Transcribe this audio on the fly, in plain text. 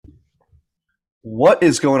What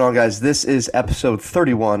is going on, guys? This is episode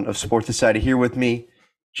 31 of Sports Society. Here with me,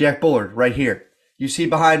 Jack Bullard, right here. You see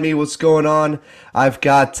behind me what's going on. I've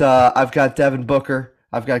got Devin Booker,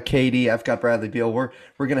 I've got Katie, I've got Bradley Beal. We're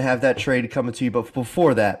gonna have that trade coming to you, but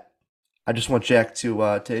before that, I just want Jack to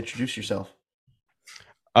introduce yourself.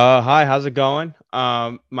 Hi, how's it going?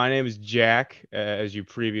 My name is Jack, as you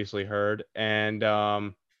previously heard, and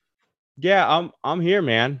yeah, I'm here,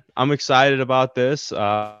 man. I'm excited about this.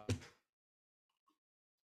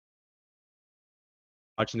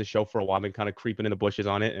 Watching the show for a while, I've been kind of creeping in the bushes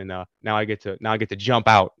on it, and now I get to jump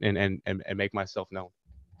out and make myself known.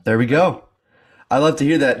 There we go. I love to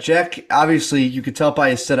hear that, Jack. Obviously, you could tell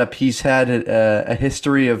by his setup, he's had a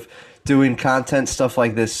history of doing content stuff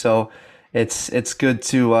like this. So it's good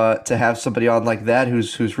to have somebody on like that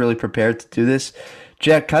who's really prepared to do this.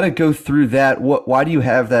 Jack, kind of go through that. Why do you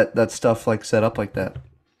have that stuff like set up like that?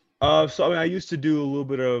 So I mean, I used to do a little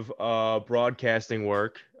bit of broadcasting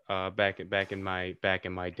work back in my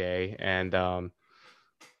day, and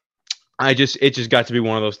it just got to be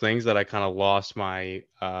one of those things that I kind of lost my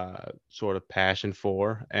sort of passion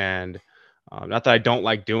for, and not that I don't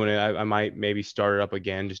like doing it. I might maybe start it up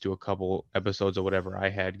again, just do a couple episodes of whatever I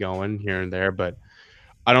had going here and there, but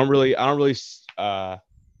I don't really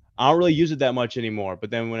use it that much anymore.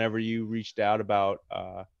 But then whenever you reached out about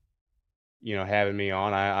having me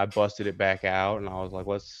on, I busted it back out, and I was like,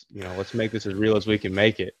 let's make this as real as we can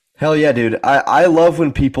make it. Hell yeah, dude. I love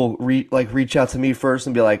when people reach out to me first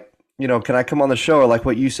and be like, can I come on the show? Or like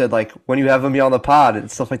what you said, like when you have me on the pod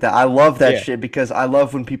and stuff like that. I love that Yeah, shit because I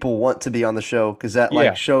love when people want to be on the show because that like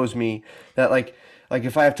yeah, shows me that like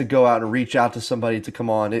if I have to go out and reach out to somebody to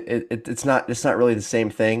come on, it's not really the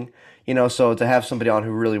same thing, So to have somebody on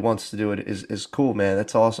who really wants to do it is cool, man.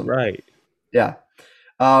 That's awesome. right. Yeah.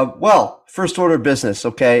 Well, first order of business.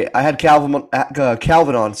 Okay, I had Calvin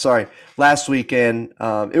on. Sorry, last week, and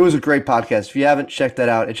it was a great podcast. If you haven't checked that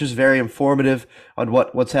out, it's just very informative on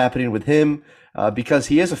what's happening with him because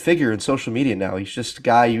he is a figure in social media now. He's just a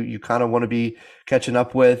guy you kind of want to be catching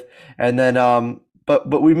up with, and then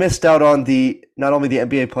but we missed out on the not only the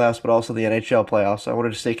NBA playoffs but also the NHL playoffs. I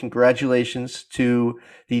wanted to say congratulations to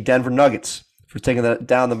the Denver Nuggets for taking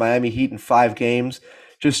down the Miami Heat in 5 games.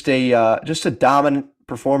 Just a dominant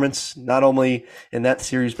performance, not only in that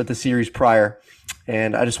series but the series prior.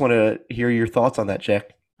 And I just want to hear your thoughts on that,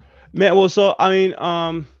 Jack. Man, well, so I mean,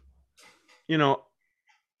 you know,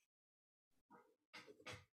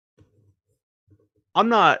 I'm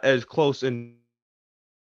not as close in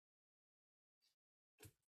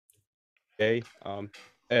day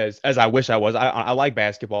as I wish I was. I like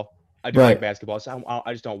basketball. I do like Right, basketball. So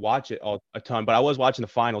I just don't watch it all a ton. But I was watching the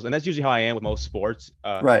finals, and that's usually how I am with most sports.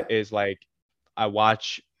 right, Is like I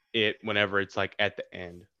watch it whenever it's like at the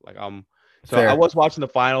end. So I fair. was watching the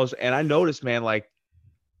finals, and I noticed, man, like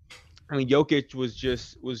I mean, Jokic was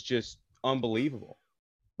just unbelievable.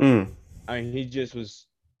 Mm. I mean, he just was.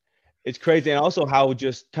 It's crazy, and also how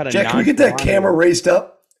just kind of Jack, can we get that nonchalant it camera was. raised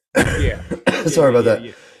up? Yeah, yeah, Sorry yeah, about yeah, that.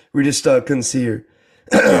 yeah. We just couldn't see your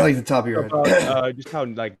like the top of your About head. just how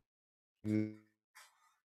like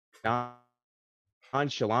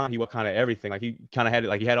nonchalant he was kind of everything. Like he kind of had it,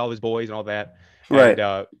 like he had all his boys and all that, and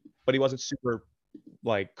Right, but he wasn't super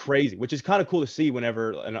like crazy, which is kind of cool to see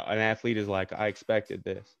whenever an athlete is like, I expected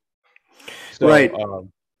this. So right.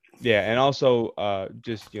 yeah, and also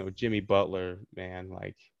just Jimmy Butler, man,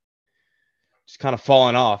 like just kind of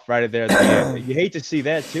falling off right there at the end. You hate to see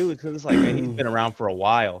that too, because it's like, man, he's been around for a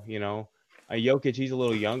while, you know. Jokic, he's a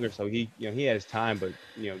little younger, so he has time, but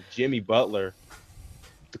Jimmy Butler,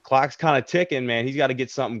 the clock's kind of ticking, man. He's got to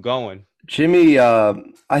get something going. Jimmy,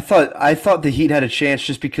 I thought the Heat had a chance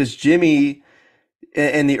just because Jimmy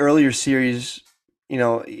in the earlier series,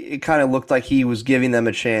 it kind of looked like he was giving them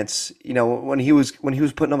a chance. When he was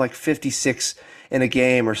putting up like 56 in a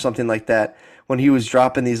game or something like that. When he was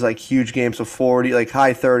dropping these like huge games of 40, like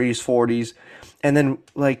high 30s, 40s, and then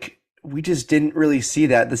like we just didn't really see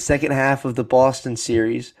that the second half of the Boston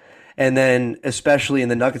series, and then especially in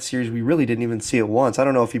the Nuggets series, we really didn't even see it once. I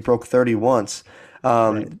don't know if he broke 30 once.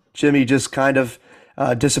 Right. Jimmy just kind of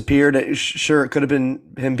disappeared. Sure, it could have been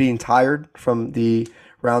him being tired from the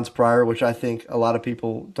rounds prior, which I think a lot of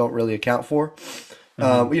people don't really account for.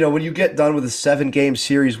 Hmm. When you get done with a 7 game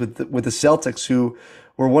series with the Celtics, who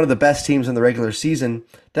were one of the best teams in the regular season,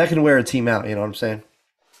 that can wear a team out. You know what I'm saying?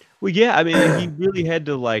 Well, yeah, I mean, he really had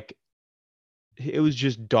to like. It was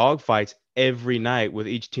just dogfights every night with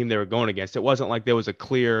each team they were going against. It wasn't like there was a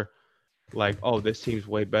clear, like, oh, this team's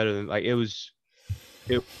way better than like it was.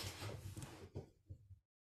 It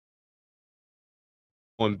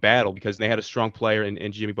in battle because they had a strong player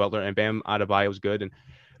in Jimmy Butler, and Bam Adebayo was good, and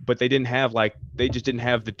but they just didn't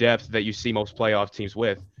have the depth that you see most playoff teams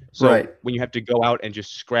with. So Right. when you have to go out and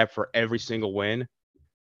just scrap for every single win,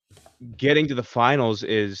 getting to the finals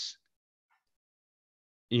is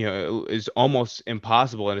almost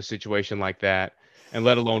impossible in a situation like that, and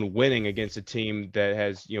let alone winning against a team that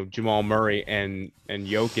has Jamal Murray and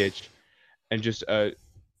Jokic, and just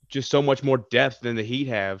so much more depth than the Heat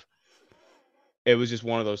have. It was just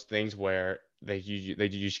one of those things where they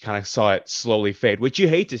just kind of saw it slowly fade, which you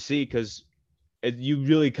hate to see, because you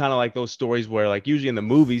really kind of like those stories where, like, usually in the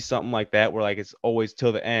movies, something like that, where like it's always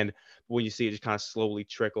till the end. But when you see it just kind of slowly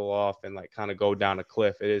trickle off and like kind of go down a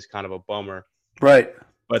cliff, it is kind of a bummer. Right.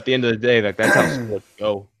 But at the end of the day, like, that's how sports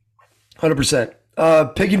go. 100%.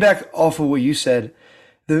 Piggyback off of what you said,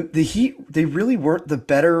 the Heat, they really weren't the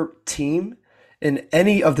better team in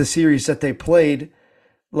any of the series that they played.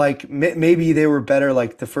 Like maybe they were better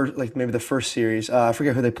like maybe the first series. I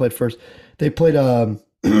forget who they played first. They played who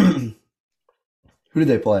did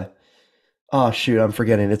they play? Oh shoot, I'm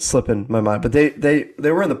forgetting. It's slipping my mind. But they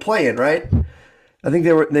were in the play-in, right? I think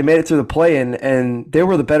they made it through the play-in, and they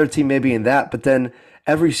were the better team maybe in that. But then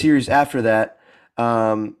every series after that,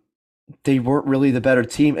 they weren't really the better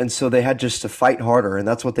team, and so they had just to fight harder, and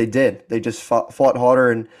that's what they did. They just fought harder,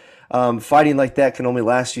 and fighting like that can only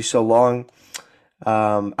last you so long.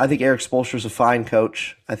 I think Eric Spoelstra's a fine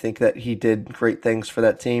coach. I think that he did great things for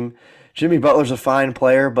that team. Jimmy Butler's a fine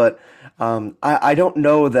player, but I don't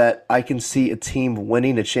know that I can see a team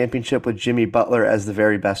winning a championship with Jimmy Butler as the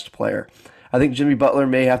very best player. I think Jimmy Butler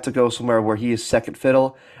may have to go somewhere where he is second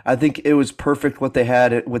fiddle. I think it was perfect what they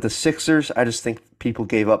had with the Sixers. I just think people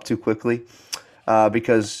gave up too quickly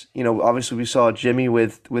because, obviously we saw Jimmy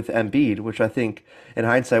with Embiid, which I think in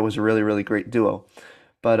hindsight was a really, really great duo.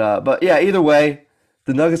 But yeah, either way,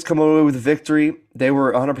 the Nuggets come away with a victory. They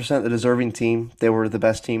were 100% the deserving team. They were the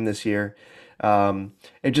best team this year.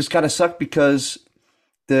 It just kind of sucked because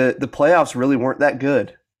the playoffs really weren't that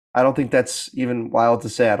good. I don't think that's even wild to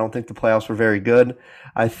say. I don't think the playoffs were very good.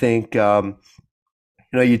 I think,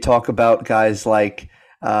 you talk about guys like,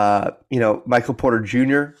 Michael Porter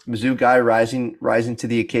Jr., Mizzou guy, rising to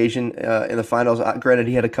the occasion in the finals. Granted,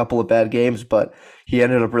 he had a couple of bad games, but he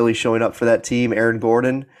ended up really showing up for that team. Aaron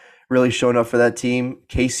Gordon really showing up for that team.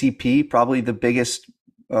 KCP, probably the biggest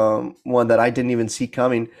one that I didn't even see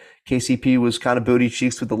coming. KCP was kind of booty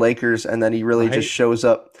cheeks with the Lakers, and then he really just shows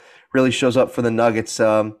up for the Nuggets.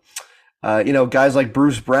 Guys like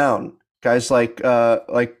Bruce Brown, guys like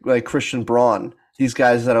Christian Braun, these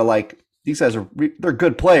guys they're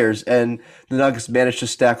good players, and the Nuggets managed to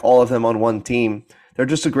stack all of them on one team. They're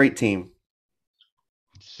just a great team.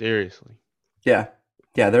 Seriously. Yeah,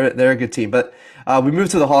 they're a good team. But we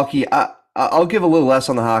moved to the hockey. I'll give a little less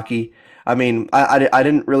on the hockey. I mean, I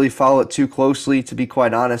didn't really follow it too closely, to be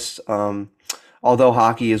quite honest. Although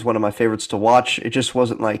hockey is one of my favorites to watch, it just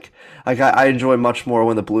wasn't like I enjoy much more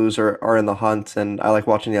when the Blues are in the hunt, and I like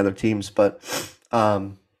watching the other teams. But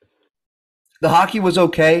the hockey was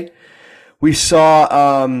okay. We saw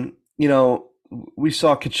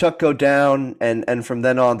Tkachuk go down, and from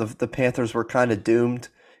then on, the Panthers were kind of doomed.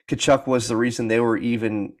 Tkachuk was the reason they were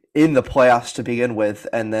even in the playoffs to begin with,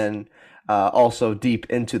 and then also deep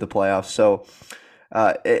into the playoffs. So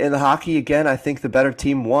in the hockey, again, I think the better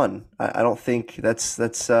team won. I don't think that's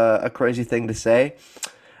a crazy thing to say.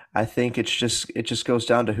 I think it just goes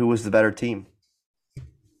down to who was the better team.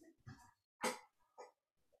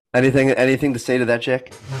 Anything to say to that,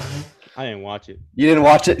 Jack? I didn't watch it. You didn't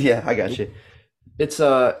watch it? Yeah, I got you. It's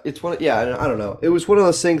one. Yeah, I don't know. It was one of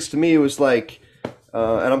those things to me. It was like,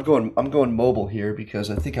 and I'm going mobile here because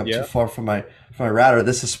I think I'm too far from my router.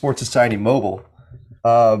 This is Sports Society Mobile.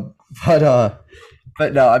 But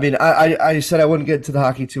no, I mean, I said I wouldn't get into the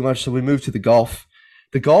hockey too much, so we moved to the golf.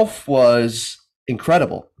 The golf was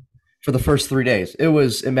incredible for the first 3 days. It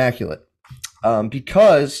was immaculate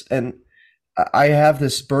because, and I have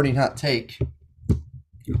this burning hot take.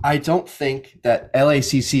 I don't think that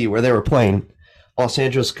LACC, where they were playing, Los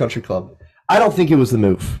Angeles Country Club, I don't think it was the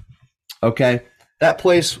move. Okay? That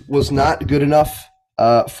place was not good enough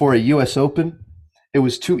for a U.S. Open. It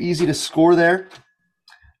was too easy to score there.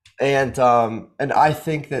 And I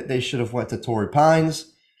think that they should have went to Torrey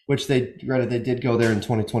Pines, which they did go there in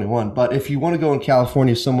 2021. But if you want to go in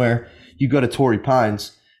California somewhere, you go to Torrey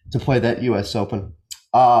Pines to play that U.S. Open.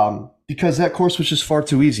 Because that course was just far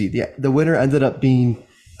too easy. The winner ended up being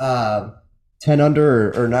 10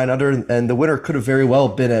 under or 9 under, and the winner could have very well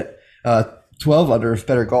been at 12 under if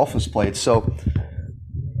better golf was played. So,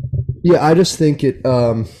 yeah, I just think it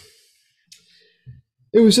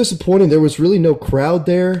was disappointing. There was really no crowd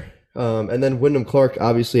there, and then Wyndham Clark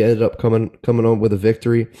obviously ended up coming on with a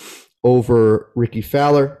victory. over Ricky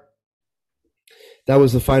Fowler. That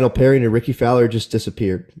was the final pairing, and Ricky Fowler just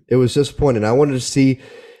disappeared. It was disappointing. I wanted to see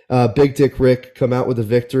Big Dick Rick come out with a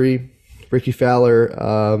victory. Ricky Fowler,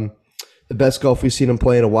 the best golf we've seen him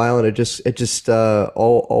play in a while, and it just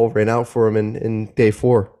all ran out for him in day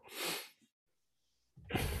 4.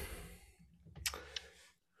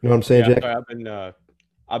 You know what I'm saying, Jack?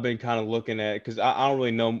 I've been kind of looking at because I don't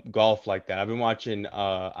really know golf like that. I've been watching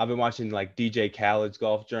like DJ Khaled's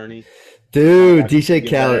golf journey. Dude, DJ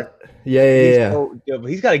Khaled. Yeah. But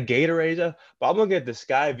he's got a Gatorade. But I'm looking at the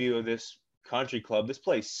sky view of this country club. This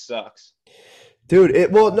place sucks. Dude,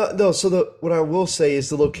 no. So what I will say is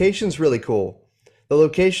the location's really cool. The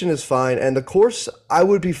location is fine, and the course, I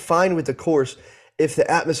would be fine with the course if the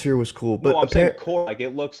atmosphere was cool. But no, I'm saying course, like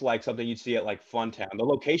it looks like something you'd see at like Funtown. The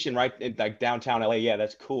location, right, in like downtown LA, yeah,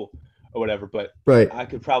 that's cool or whatever. But right, I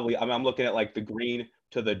could probably, I'm looking at like the green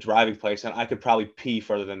to the driving place, and I could probably pee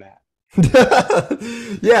further than that.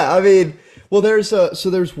 Yeah, I mean, well, there's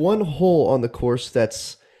one hole on the course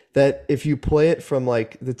that if you play it from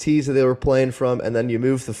like the tees that they were playing from, and then you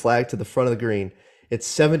move the flag to the front of the green, it's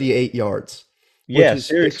 78 yards, which is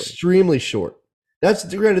seriously extremely short. That's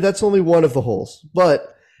granted, that's only one of the holes,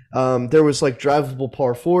 but there was like drivable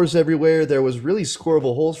par 4s everywhere. There was really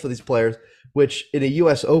scoreable holes for these players, which in a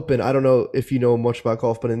U.S. Open, I don't know if you know much about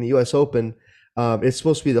golf, but in the U.S. Open, it's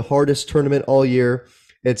supposed to be the hardest tournament all year.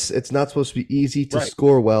 It's not supposed to be easy to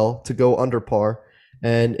score well, to go under par.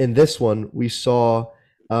 And in this one, we saw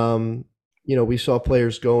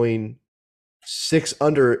players going 6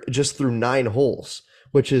 under just through 9 holes,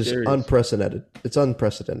 which is unprecedented. It's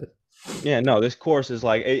unprecedented. Yeah, no, this course is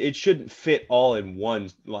like it shouldn't fit all in one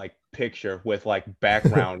like picture with like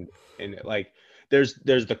background in it. Like there's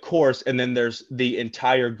the course, and then there's the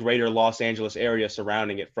entire greater Los Angeles area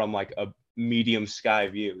surrounding it from like a medium sky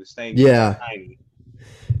view. This thing is tiny.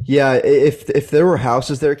 Yeah, if there were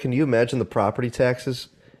houses there, can you imagine the property taxes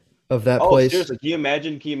of that place? Seriously, can you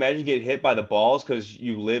imagine getting hit by the balls because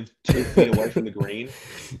you live 2 feet away from the green?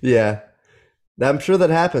 Yeah. I'm sure that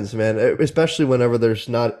happens, man, especially whenever there's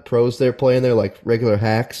not pros there playing there, like regular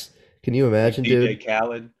hacks. Can you imagine, like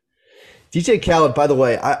dude? DJ Khaled, by the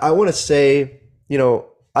way, I want to say,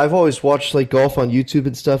 I've always watched like golf on YouTube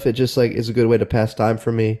and stuff. It just like is a good way to pass time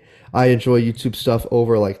for me. I enjoy YouTube stuff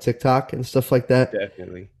over like TikTok and stuff like that.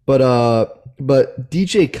 Definitely. But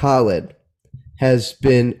DJ Khaled has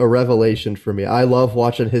been a revelation for me. I love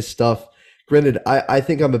watching his stuff. Granted, I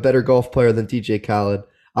think I'm a better golf player than DJ Khaled.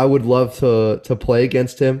 I would love to play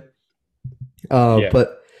against him.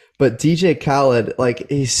 But DJ Khaled, like,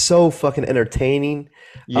 he's so fucking entertaining.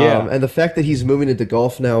 Yeah. And the fact that he's moving into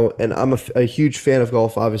golf now, and I'm a huge fan of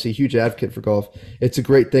golf, obviously, a huge advocate for golf. It's a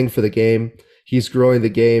great thing for the game. He's growing the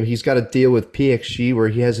game. He's got a deal with PXG where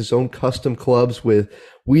he has his own custom clubs with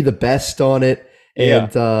We the Best on it. And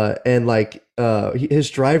his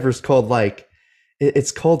driver's called like,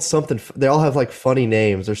 it's called something. They all have like funny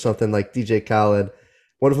names or something, like DJ Khaled.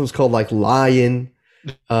 One of them's called like Lion.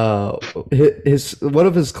 One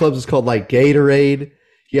of his clubs is called like Gatorade.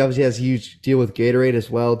 He obviously has a huge deal with Gatorade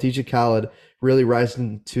as well. DJ Khaled really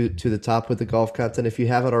rising to the top with the golf content. If you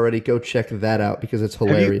haven't already, go check that out because it's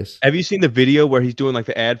hilarious. Have you seen the video where he's doing like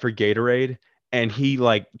the ad for Gatorade and he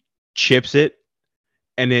like chips it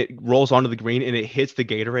and it rolls onto the green and it hits the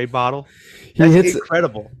Gatorade bottle? That's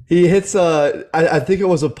incredible. He hits I think it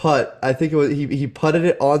was a putt. I think it was he putted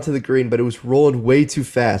it onto the green, but it was rolling way too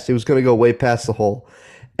fast. It was going to go way past the hole.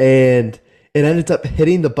 And it ended up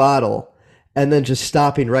hitting the bottle and then just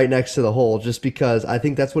stopping right next to the hole, just because I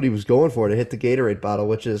think that's what he was going for, to hit the Gatorade bottle,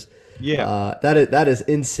 which is that is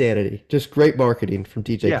insanity. Just great marketing from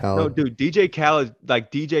DJ Khaled. No, dude, DJ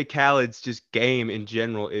Khaled's just game in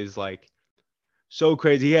general is like so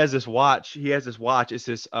crazy. He has this watch. It's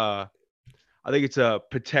this I think it's a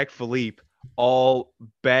Patek Philippe, all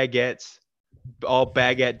baguette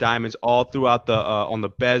diamonds all throughout the on the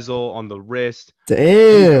bezel, on the wrist.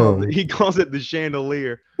 Damn. He calls it the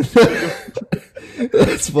chandelier.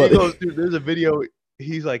 That's funny. He goes, dude, there's a video.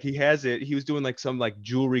 He's like, he has it. He was doing like some like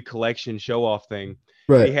jewelry collection show off thing.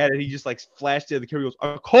 Right. He had it. He just like flashed it at the camera. He goes,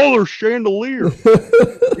 I call her chandelier.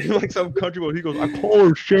 Like some country boy. He goes, I call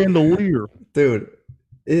her chandelier. Dude,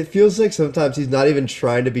 it feels like sometimes he's not even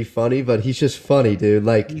trying to be funny, but he's just funny, dude.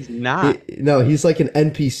 Like, he's not. He's like an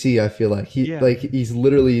NPC. I feel like he's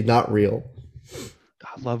literally not real.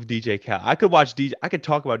 I love DJ Khaled. I could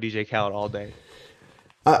talk about DJ Khaled all day.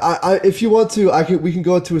 If you want to, we can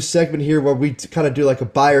go into a segment here where we kind of do like a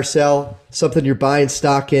buy or sell, something you're buying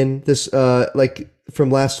stock in. This like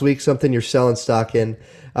from last week, something you're selling stock in.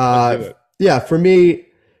 Yeah, for me,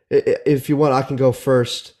 if you want, I can go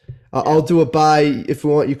first. Yeah. I'll do a buy if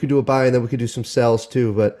we want. You could do a buy, and then we could do some sells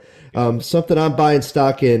too. But Yep. something I'm buying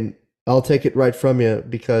stock in, I'll take it right from you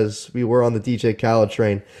because we were on the DJ Khaled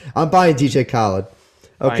train. I'm buying DJ Khaled.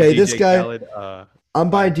 Buying Okay, this DJ guy. Khaled, I'm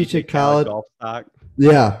buying buying DJ DJ Khaled Khaled. golf stock.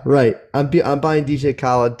 Yeah, right. I'm buying DJ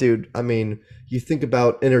Khaled, dude. I mean, you think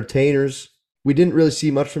about entertainers. We didn't really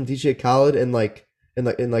see much from DJ Khaled in like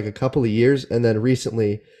a couple of years, and then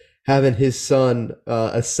recently having his son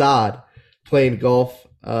Assad playing golf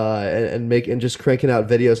and just cranking out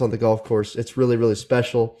videos on the golf course. It's really really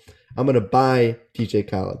special. I'm gonna buy DJ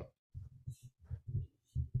Khaled.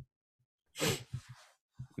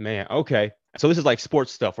 Man, okay. So this is like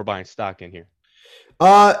sports stuff we're buying stock in here.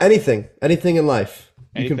 Anything in life.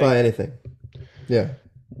 You can Anything? buy anything. Yeah.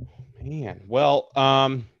 Man. Well,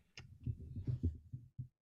 oh,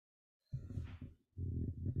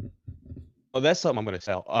 that's something I'm gonna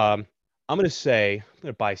sell. I'm gonna say I'm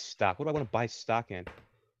gonna buy stock. What do I want to buy stock in?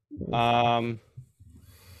 Um,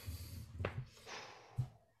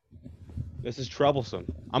 this is troublesome.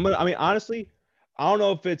 I mean, honestly, I don't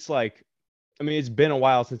know if it's like, I mean, it's been a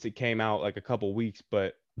while since it came out, like a couple weeks,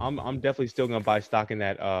 but I'm definitely still gonna buy stock in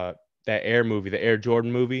that Air movie, the Air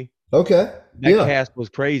Jordan movie. Okay. That Yeah. cast was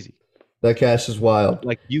crazy. That cash is wild.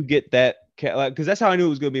 Like you get that, like, because that's how I knew it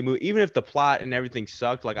was gonna be a movie. Even if the plot and everything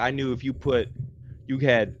sucked, like I knew if you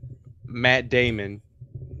had Matt Damon,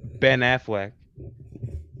 Ben Affleck,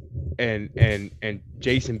 and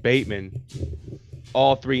Jason Bateman,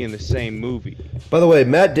 all three in the same movie. By the way,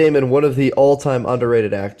 Matt Damon, one of the all-time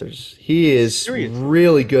underrated actors. He is Seriously.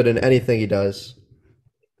 really good in anything he does.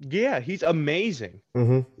 Yeah, he's amazing.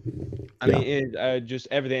 Hmm. I Yeah. mean, just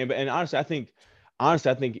everything. And honestly, I think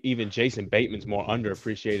even Jason Bateman's more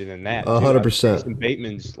underappreciated than that too. I mean, 100%.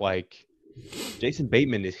 Jason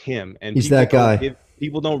Bateman is him, and He's that guy.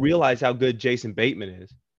 people don't realize how good Jason Bateman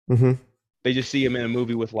is. Hmm. They just see him in a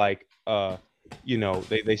movie with like,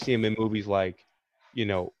 they see him in movies like, you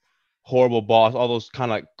know, Horrible Boss, all those kind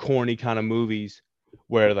of like corny kind of movies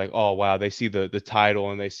where like, oh wow, they see the title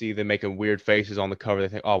and they see them making weird faces on the cover. They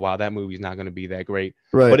think, oh wow, that movie's not going to be that great,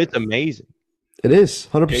 but Right. it's amazing. It is.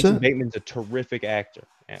 Jason 100%. Bateman's a terrific actor,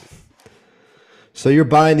 and So you're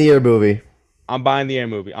buying the Air movie. I'm buying the Air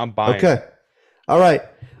movie. I'm buying it. Okay. All right.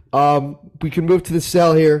 We can move to the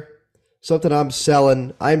sell here. Something I'm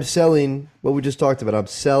selling. I'm selling what we just talked about. I'm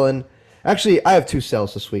selling. Actually, I have two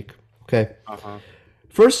sells this week. Okay. Uh-huh.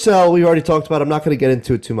 First sell we already talked about. I'm not going to get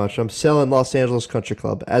into it too much. I'm selling Los Angeles Country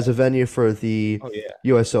Club as a venue for the Oh yeah,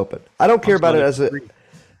 U.S. Open. I don't care I'm about it selling as for a. free.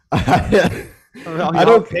 I I'll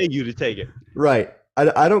don't. pay you to take it. Right.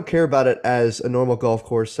 I don't care about it as a normal golf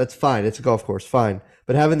course. That's fine. It's a golf course, fine.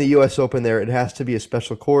 But having the U.S. Open there, it has to be a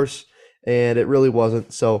special course, and it really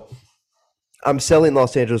wasn't. So I'm selling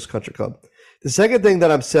Los Angeles Country Club. The second thing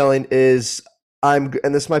that I'm selling is and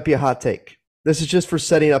this might be a hot take. This is just for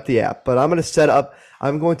setting up the app, but I'm going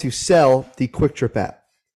to sell the Quick Trip app.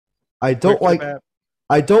 I don't Quick Trip like app.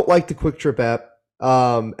 I don't like the Quick Trip app.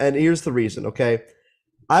 And here's the reason, okay?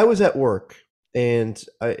 I was at work and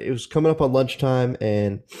it was coming up on lunchtime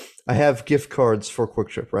and I have gift cards for Quick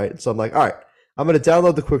Trip, right? So I'm like, all right, I'm going to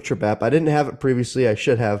download the Quick Trip app. I didn't have it previously. I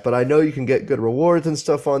should have, but I know you can get good rewards and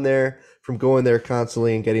stuff on there from going there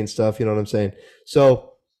constantly and getting stuff. You know what I'm saying?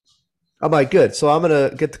 So I'm like, good. So I'm going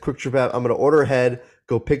to get the Quick Trip app. I'm going to order ahead,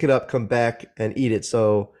 go pick it up, come back and eat it.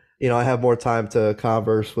 So, I have more time to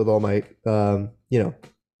converse with all my, all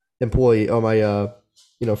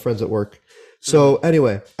my, friends at work. So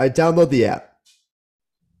anyway, I download the app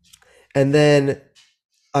and then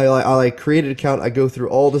I like create an account. I go through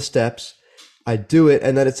all the steps. I do it,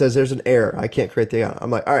 and then it says there's an error. I can't create the account.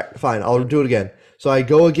 I'm like, all right, fine. I'll do it again. So I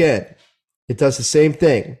go again. It does the same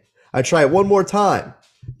thing. I try it one more time,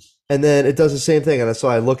 and then it does the same thing. And so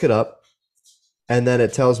I look it up, and then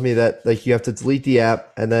it tells me that like you have to delete the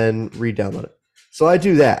app and then re-download it. So I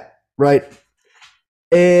do that, right?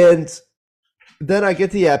 And then I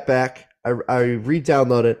get the app back. I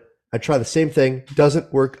re-download it. I try the same thing.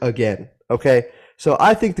 Doesn't work again. Okay. So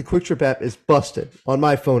I think the Quick Trip app is busted on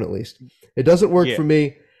my phone at least. It doesn't work Yeah. for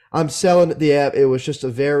me. I'm selling the app. It was just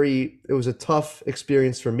it was a tough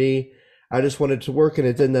experience for me. I just wanted to work and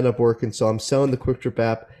it didn't end up working. So I'm selling the Quick Trip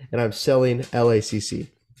app and I'm selling LACC.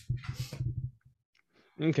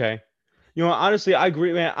 Okay. Honestly, I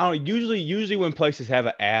agree, man. I don't usually when places have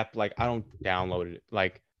an app, like I don't download it.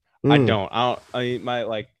 Like I Mm, don't. I don't. I mean,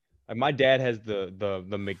 my dad has the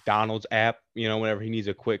McDonald's app. Whenever he needs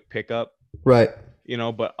a quick pickup. right.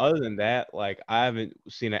 But other than that, like I haven't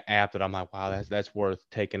seen an app that I'm like, wow, that's worth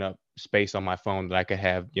taking up space on my phone that I could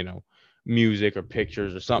have, music or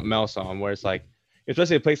pictures or something else on. Where it's like,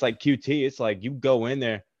 especially a place like QT, it's like you go in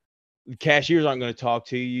there. The cashiers aren't going to talk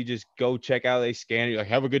to you. You just go check out, they scan, you're like,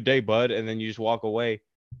 have a good day, bud, and then you just walk away.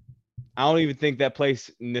 I don't even think that place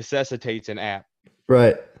necessitates an app.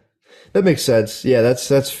 Right. That makes sense. Yeah, that's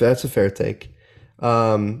a fair take.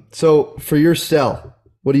 So for your sell,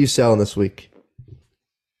 what are you selling this week?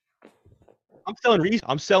 I'm selling Reese.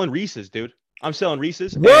 I'm selling Reese's, dude. I'm selling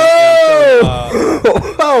Reese's, and I'm selling Whoa!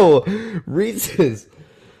 Whoa! Reese's.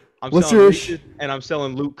 I'm What's selling your Reese's, and I'm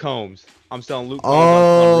selling Luke Combs. I'm selling Luke Combs.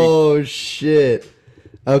 I'm selling Reese's. Oh shit.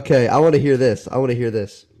 Okay, I want to hear this. I want to hear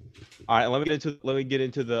this. All right, let me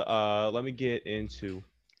get into.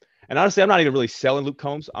 And honestly, I'm not even really selling Luke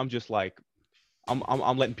Combs. I'm just like,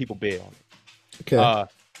 I'm letting people bid on it. Okay. Uh,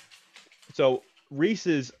 so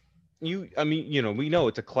Reese's, I mean, we know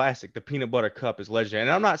it's a classic. The peanut butter cup is legendary,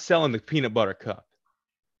 and I'm not selling the peanut butter cup.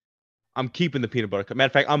 I'm keeping the peanut butter cup. Matter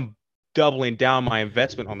of fact, I'm doubling down my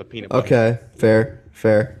investment on the peanut butter cup. Okay. Fair.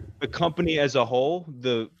 Fair. The company as a whole,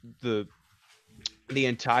 the the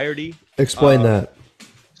entirety. Explain Uh, that.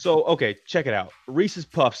 so okay, check it out. Reese's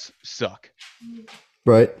Puffs suck.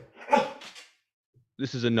 Right.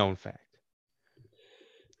 This is a known fact.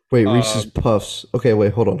 Wait, Reese's Um, Puffs. Okay,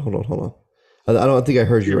 wait, hold on. I don't think I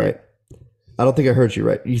heard you right. I don't think I heard you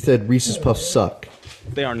right. You said Reese's Puffs suck.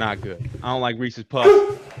 they are not good. I don't like Reese's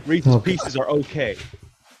Puffs. Reese's Oh, Pieces are okay,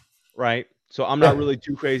 right? So I'm not really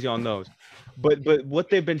too crazy on those. But what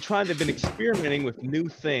they've been experimenting with new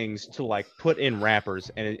things to like put in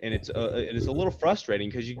wrappers, and it's a little frustrating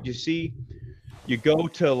because you see you go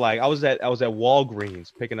to like I was at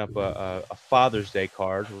Walgreens picking up a Father's Day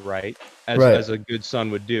card, right? right, As a good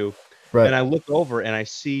son would do. right. And I look over and I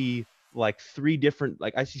see like three different,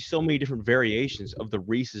 like I see so many different variations of the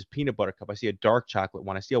Reese's peanut butter cup. I see a dark chocolate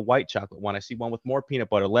one, I see a white chocolate one, I see one with more peanut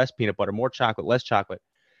butter, less peanut butter, more chocolate, less chocolate,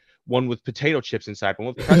 one with potato chips inside,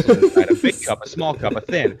 one with pretzels inside, a big cup, a small cup, a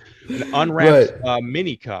thin, an Right, unwrapped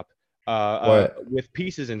mini cup right. with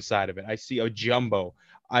pieces inside of it. I see a jumbo,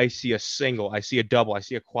 I see a single, I see a double, I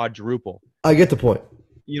see a quadruple. I get the point.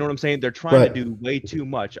 You know what I'm saying? They're trying to Right. do way too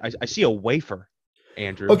much. I see a wafer,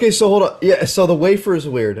 Andrew. Okay, so hold on. Yeah, so the wafer is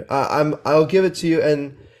weird. I'll give it to you.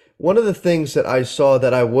 And one of the things that I saw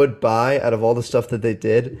that I would buy out of all the stuff that they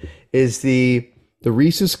did is the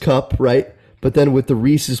Reese's cup, right? But then with the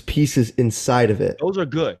Reese's pieces inside of it. Those are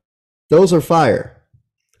good. Those are fire.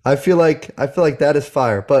 I feel like that is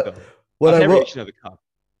fire. But Though. what A I will variation of the cup.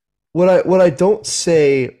 what I don't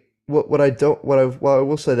say what I don't what I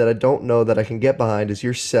will say that I don't know that I can get behind is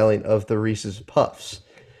your selling of the Reese's Puffs.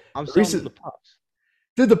 I'm The selling Reese's the puffs.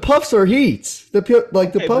 Dude, the Puffs are heats. The Okay,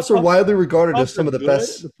 but Puffs are widely regarded as puffs are some of the good.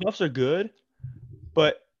 best. The puffs are good,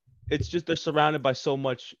 but it's just they're surrounded by so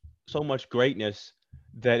much greatness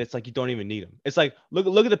that it's like you don't even need them. It's like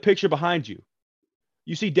look at the picture behind you.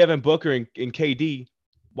 You see Devin Booker and KD.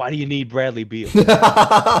 Why do you need Bradley Beal? You know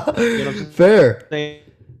what I'm Fair. saying?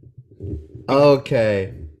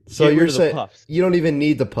 Okay. So Get you're rid of the saying puffs. you don't even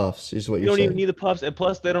need the Puffs, is what You you're don't even saying. need the puffs, and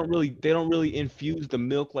plus they don't really infuse the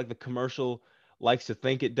milk like the commercial likes to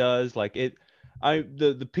think it does. Like it,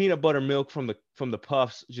 the peanut butter milk from the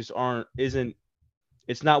puffs just aren't isn't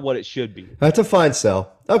it's not what it should be. That's a fine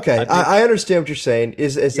sell. Okay, I think I understand what you're saying.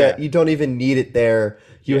 Is yeah that you don't even need it there.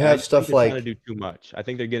 You yeah I have just think stuff they're trying to like do too much. I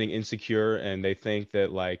think they're getting insecure and they think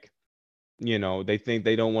that like they think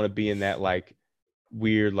they don't want to be in that like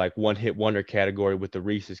weird like one hit wonder category with the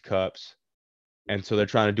Reese's cups. And so they're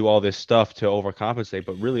trying to do all this stuff to overcompensate,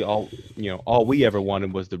 but really all we ever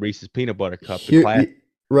wanted was the Reese's peanut butter cup, the class,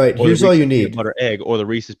 right, or the here's all Reese's you peanut need. butter egg, or the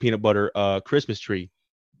Reese's peanut butter Christmas tree.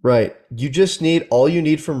 Right. You just need all you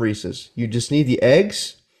need from Reese's. You just need the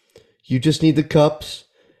eggs, you just need the cups,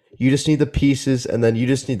 you just need the pieces, and then you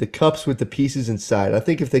just need the cups with the pieces inside. I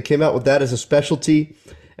think if they came out with that as a specialty,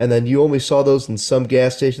 and then you only saw those in some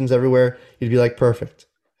gas stations everywhere, you'd be like, perfect.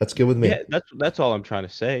 That's good with me. Yeah, that's all I'm trying to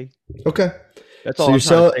say. Okay. That's So all I'm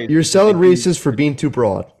trying to say you're is that selling Reese's for being too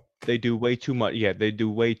broad. they do way too much. Yeah, they do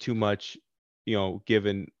way too much.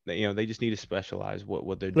 Given that, they just need to specialize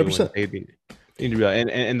what they're doing. 100%. They need to realize,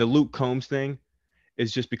 and the Luke Combs thing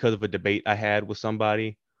is just because of a debate I had with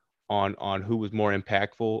somebody on who was more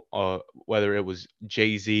impactful, whether it was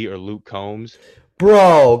Jay-Z or Luke Combs.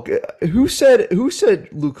 Bro, who said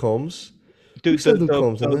Luke Holmes? Who Dude, said Luke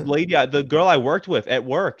Holmes the on that? lady, the girl I worked with at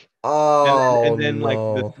work, Oh and then like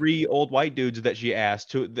the no. three old white dudes that she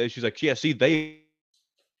asked to, that she's like, yeah, see, they,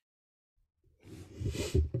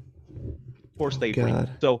 of course, Oh they agree. God.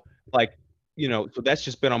 So like, so that's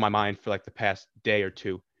just been on my mind for like the past day or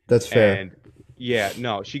two, That's fair. and yeah,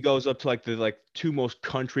 no, she goes up to like the like two most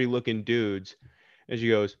country looking dudes, and she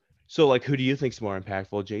goes, so like, who do you think's more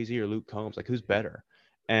impactful, Jay Z or Luke Combs? Like, who's better?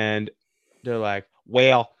 And they're like,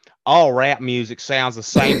 well, all rap music sounds the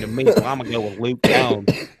same to me, so I'm gonna go with Luke Combs.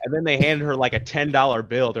 And then they handed her like a $10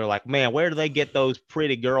 bill. They're like, man, where do they get those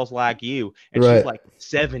pretty girls like you? And she's Right. like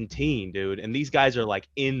 17, dude. And these guys are like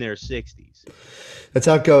in their 60s. That's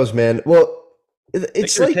how it goes, man. Well, They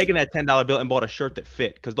it's should have like taken that $10 bill and bought a shirt that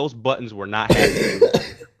fit because those buttons were not happy.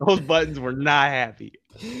 Those buttons were not happy.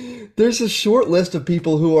 there's a short list of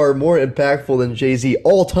people who are more impactful than Jay-Z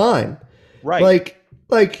all time. Right.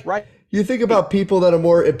 Like Right. you think about people that are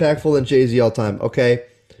more impactful than Jay-Z all time, okay?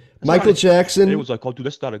 Michael And it Jackson. was like, oh, dude,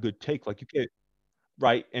 that's not a good take. Like, you can't.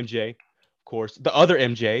 Right. MJ, of course. The other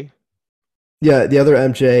MJ. Yeah, the other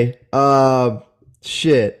MJ.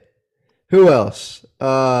 Shit. Who else?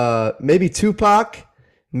 Maybe Tupac,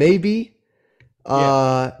 maybe.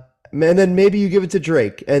 Yeah. And then maybe you give it to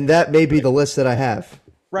Drake, and that may be the list that I have.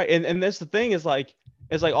 Right. And that's the thing is like,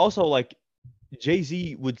 also like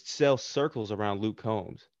Jay-Z would sell circles around Luke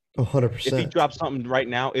Combs. If he 100%. dropped something right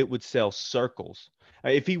now, it would sell circles.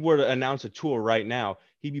 If he were to announce a tour right now,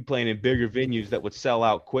 he'd be playing in bigger venues that would sell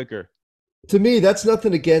out quicker. To me, that's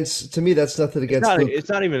nothing against. To me, that's nothing against Luke. It's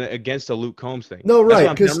not even against a Luke Combs thing. No, That's what right?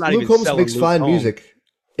 I'm saying. Because I'm not Luke even Combs selling makes Luke fine Combs. music.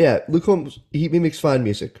 Yeah, Luke Combs he makes fine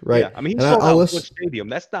music, right? Yeah, I mean, he And sold I'll out listen. Busch Stadium.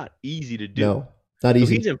 That's not easy to do. No, not So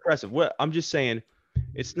easy. he's impressive. Well, I'm just saying,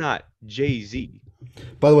 it's not Jay-Z.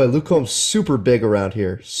 By the way, Luke Combs super big around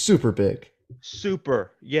here, super big.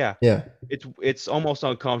 Super, yeah. Yeah, It's almost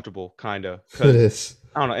uncomfortable, kind of. it is.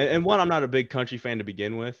 I don't know. And one, I'm not a big country fan to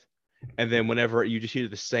begin with. And then whenever you just hear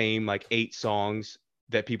the same like 8 songs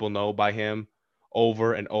that people know by him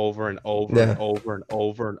over and over and over Yeah. and over and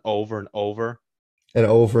over and over and over And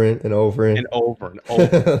over and over and over and over and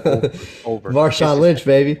over and over. Marshawn Lynch,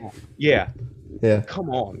 baby. Yeah, Yeah, come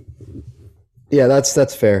on. yeah.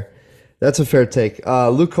 That's fair. That's a fair take.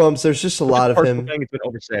 Luke Combs, there's just a lot of Personal him. thing, it's been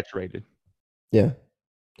oversaturated. Yeah,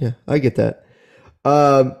 yeah. I get that.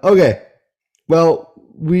 Okay. Well,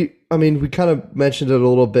 we kind of mentioned it a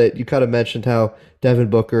little bit. You kind of mentioned how Devin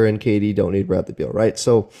Booker and KD don't need Bradley Beal, right?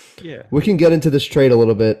 So Yeah. we can get into this trade a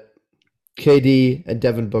little bit. KD and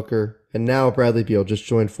Devin Booker, and now Bradley Beal just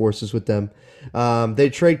joined forces with them. They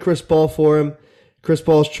trade Chris Paul for him. Chris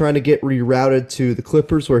Paul is trying to get rerouted to the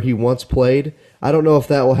Clippers where he once played. I don't know if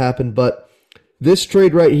that will happen, but this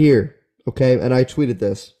trade right here, okay, and I tweeted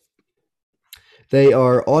this. They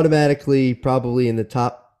are automatically probably in the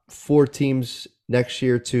top 4 teams next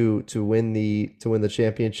year to win the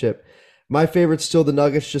championship. My favorite's still the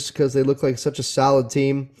Nuggets just because they look like such a solid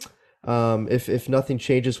team. If nothing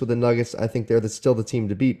changes with the Nuggets, I think they're still the team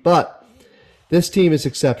to beat. But this team is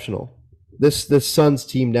exceptional. This Suns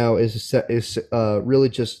team now is really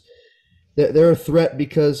just they're a threat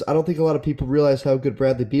because I don't think a lot of people realize how good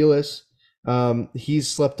Bradley Beal is. He's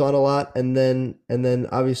slept on a lot, and then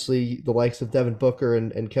obviously the likes of Devin Booker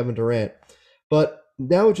and Kevin Durant. But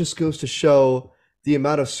now it just goes to show the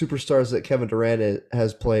amount of superstars that Kevin Durant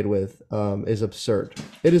has played with is absurd.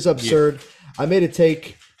 It is absurd. Yeah. I made a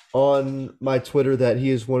take on my Twitter that he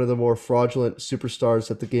is one of the more fraudulent superstars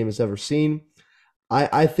that the game has ever seen.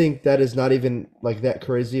 I think that is not even like that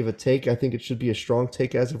crazy of a take. I think it should be a strong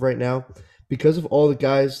take as of right now because of all the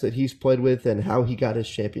guys that he's played with and how he got his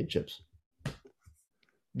championships.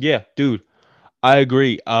 Yeah, dude, I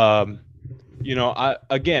agree. Again,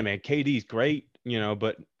 man, KD's great,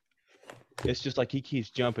 but it's just like he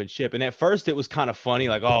keeps jumping ship. And at first it was kind of funny,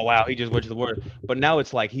 like, oh wow, he just went to the Warriors. But now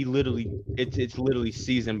it's like it's literally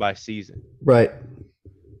season by season. Right.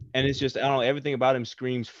 And it's just, I don't know, everything about him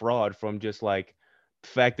screams fraud, from just like the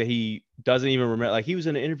fact that he doesn't even remember. Like, he was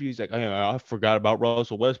in an interview, he's like, oh, I forgot about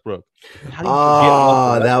Russell Westbrook. How do you forget Russell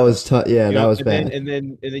Westbrook? That was tough. Yeah, that was bad. And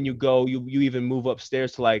then you go, you even move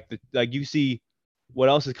upstairs to like you see what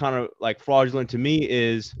else is kind of like fraudulent to me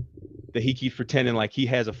is that he keeps pretending like he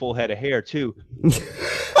has a full head of hair too. You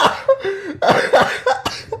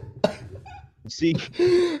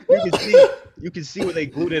can see where they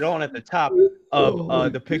glued it on at the top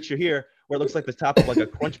of the picture here, where it looks like the top of like a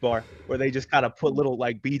Crunch bar, where they just kind of put little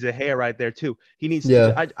like beads of hair right there too. He needs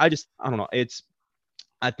to, I don't know.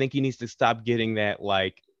 I think he needs to stop getting that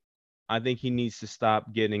like,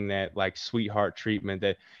 sweetheart treatment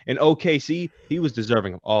that in OKC, he was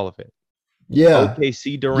deserving of all of it. Yeah.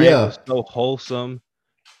 OKC Durant was so wholesome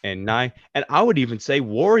and nice. And I would even say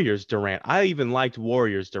Warriors Durant. I even liked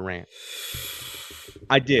Warriors Durant.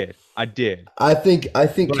 I did. I think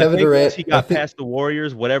But Kevin Durant. Once he got past the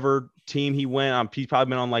Warriors, whatever team he went on, he's probably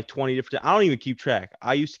been on like 20 different. I don't even keep track.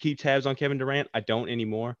 I used to keep tabs on Kevin Durant. I don't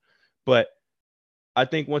anymore. But I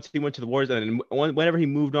think once he went to the Warriors, and whenever he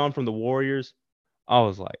moved on from the Warriors, I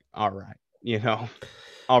was like, all right,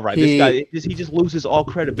 all right. This guy, he just loses all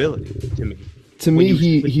credibility to me. To when me, you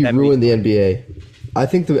he switch he that many ruined the players. NBA. I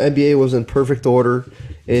think the NBA was in perfect order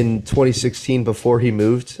in 2016 before he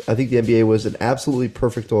moved. I think the NBA was in absolutely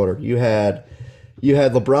perfect order. You had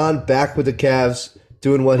LeBron back with the Cavs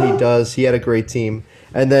doing what he does. He had a great team,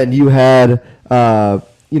 and then you had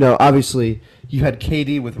obviously you had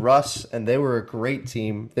KD with Russ, and they were a great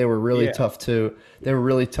team. They were really Yeah, tough to they were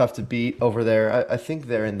really tough to beat over there. I think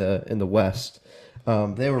they're in the West.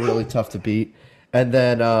 They were really tough to beat, and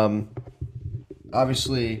then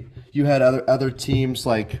obviously you had other teams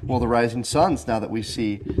like the Rising Suns. Now that we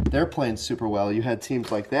see they're playing super well, you had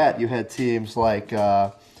teams like that. You had teams like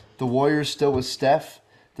the Warriors still with Steph,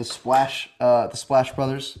 the Splash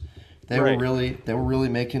Brothers. right. They were really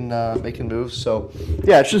making moves. So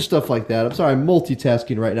yeah, it's just stuff like that. I'm sorry, I'm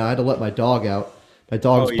multitasking right now. I had to let my dog out. My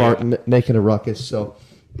Oh dog's yeah. making a ruckus. So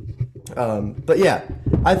but yeah,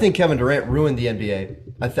 I think Kevin Durant ruined the NBA.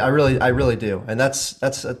 I really do, and that's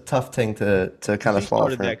a tough thing to kind Because of he swallow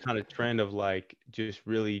started for him. that kind of trend of like just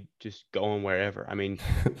really just going wherever. I mean,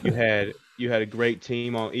 you had a great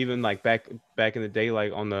team on even like back in the day,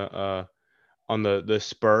 like on the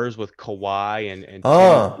Spurs with Kawhi and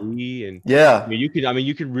Timmy Oh, D and yeah. you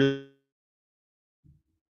could really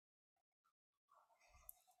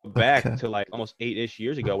go back Okay. to like almost 8-ish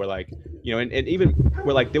years ago where like and even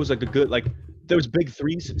where like there was like a good like there was big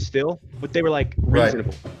threes still, but they were like Right.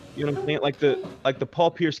 reasonable. You know what I'm saying? Like the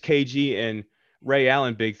Paul Pierce, KG, and Ray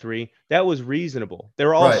Allen big three, that was reasonable. They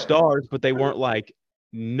were all Right. stars, but they weren't like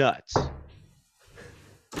nuts.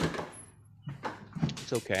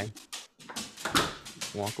 It's okay.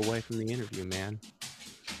 Walk away from the interview, man.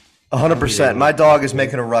 I don't need 100%. anyone My dog is talking.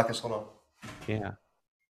 making a ruckus. Hold on. Yeah,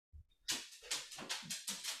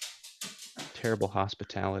 terrible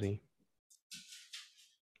hospitality.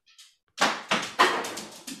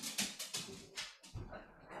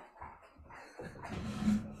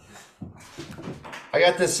 I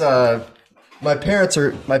got this. My parents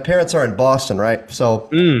are in Boston, right?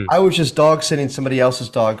 So Mm. I was just dog sitting somebody else's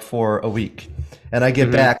dog for a week, and I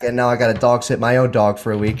get Hmm. back, and now I got to dog sit my own dog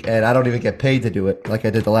for a week, and I don't even get paid to do it like I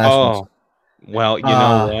did the last one. Oh, well, you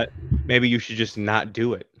know Uh what? Maybe you should just not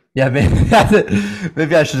do it. yeah, maybe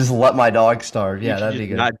maybe I should just let my dog starve. You Yeah, should that'd just be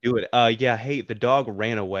good. not do it. Yeah, hey, the dog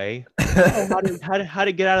ran away. Oh, how did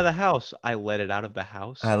it get out of the house? I let it out of the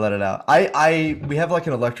I house. let it out. We have like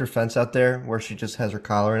an electric fence out there where she just has her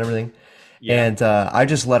collar and everything, Yeah, and I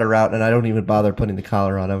just let her out, and I don't even bother putting the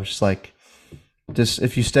collar on. I was just like, just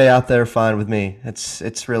if you stay out there, fine with me. It's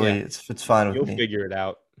really yeah. it's fine with You'll me. figure it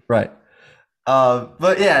out. Right.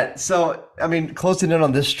 But yeah, so I mean, closing in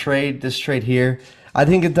on this trade here, I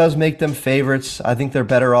think it does make them favorites. I think they're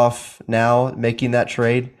better off now making that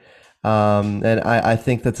trade. And I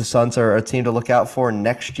think that the Suns are a team to look out for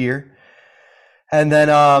next year. And then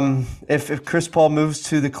if Chris Paul moves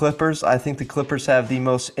to the Clippers, I think the Clippers have the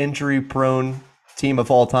most injury prone team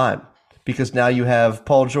of all time because now you have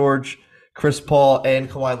Paul George, Chris Paul, and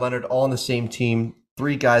Kawhi Leonard all on the same team.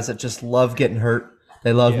 Three guys that just love getting hurt.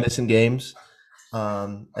 They love Yeah, missing games.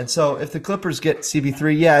 And so if the Clippers get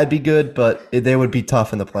CB3, yeah, it'd be good, but they would be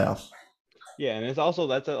tough in the playoffs. yeah, and it's also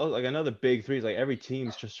like another big three. Is like every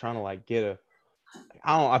team's just trying to like get a.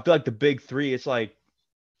 I don't know. I feel like the big three. It's like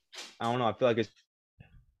I don't know. I feel like it's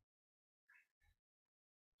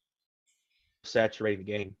saturating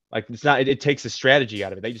the game. Like it's not. It takes the strategy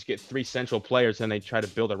out of it. They just get three central players and they try to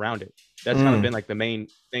build around it. That's kind of Mm, been like the main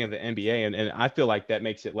thing of the NBA, and I feel like that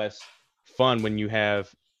makes it less fun when you have.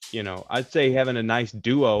 I'd say having a nice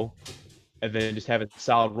duo and then just having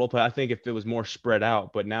solid role play. I think if it was more spread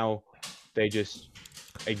out, but now they just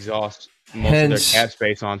exhaust most of their hence, cap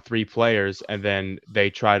space on three players, and then they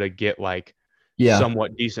try to get like yeah,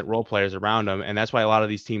 somewhat decent role players around them, and that's why a lot of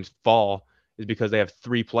these teams fall is because they have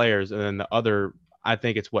three players, and then the other, I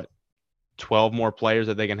think it's what 12 more players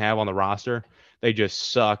that they can have on the roster. They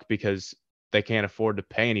just suck because they can't afford to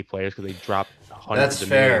pay any players because they dropped that's hundreds of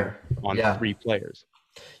millions fair. on Yeah. three players.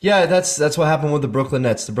 Yeah, that's what happened with the Brooklyn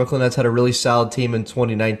Nets. The Brooklyn Nets had a really solid team in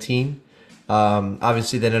 2019.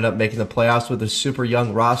 Obviously, they ended up making the playoffs with a super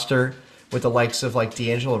young roster, with the likes of like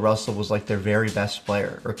D'Angelo Russell was like their very best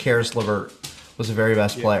player, or Karis LeVert was the very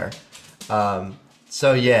best Yeah. player.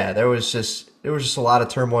 So yeah, there was just a lot of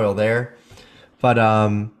turmoil there. But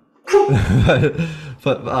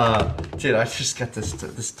dude, I just got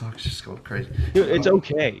this dog's just going crazy. Dude, it's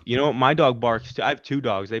okay. You know, my dog barks too. I have two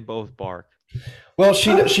dogs. They both bark. Well,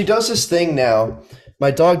 she does this thing now. My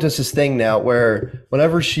dog does this thing now where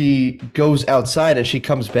whenever she goes outside and she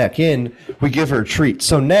comes back in, we give her a treat.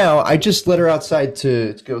 So now I just let her outside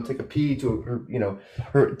to go take a pee,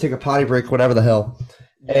 or take a potty break, whatever the hell.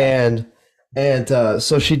 Yeah. And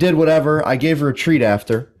so she did whatever. I gave her a treat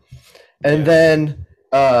after, And Yeah. then,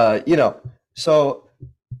 you know, so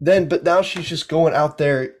then, but now she's just going out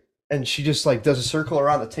there and she just like does a circle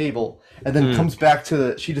around the table and then Mm, comes back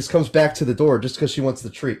to she just comes back to the door just because she wants the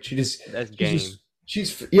treat. that's She's just, game.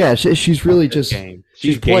 yeah, she's really That's just, game.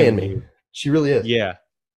 she's She's playing gaming me. you. She really is. Yeah.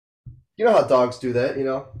 You know how dogs do that, you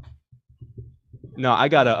know? No, I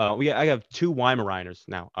got a I have two Weimaraners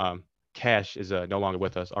now. Cash is no longer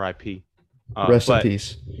with us, R.I.P. Rest in But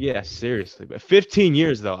peace. yeah, seriously. But 15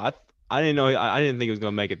 years though. I didn't know I didn't think it was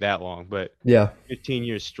gonna make it that long, but Yeah. 15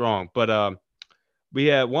 years strong. But we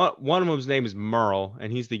had one of them's name is Merle,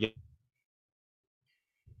 and he's the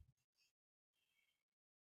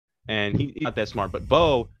and he's not that smart. But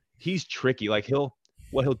Bo, he's tricky. Like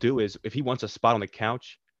what he'll do is if he wants a spot on the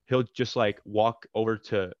couch, he'll just like walk over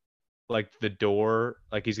to like the door,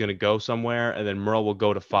 like he's gonna go somewhere, and then Merle will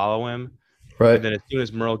go to follow him. And Right. then as soon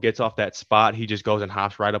as Merle gets off that spot, he just goes and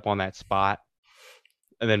hops right up on that spot.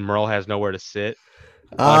 And then Merle has nowhere to sit.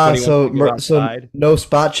 Like when he wants to go So outside, no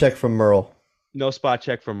spot check from Merle. no spot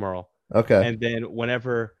check from Merle. Okay. And then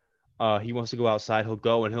whenever he wants to go outside, he'll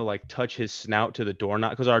go and he'll like touch his snout to the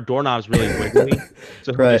doorknob because our doorknob's really wiggly.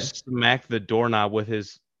 So he'll Right. just smack the doorknob with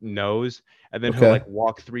his nose, and then he'll Okay. like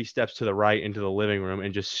walk 3 steps to the right into the living room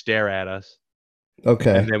and just stare at us. And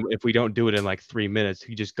Okay. then if we don't do it in like 3 minutes,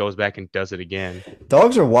 he just goes back and does it again.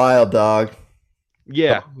 Dogs are wild, dog.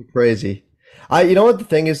 Yeah, Dogs are crazy. You know what the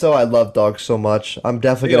thing is though? I love dogs so much. I'm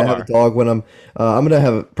definitely they gonna have a are. dog when I'm gonna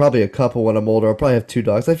have probably a couple when I'm older. I'll probably have two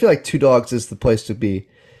dogs. I feel like two dogs is the place to be.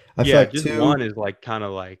 I feel Yeah, like just two. one is like kind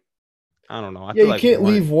of like I don't know. I Yeah, feel you like can't one,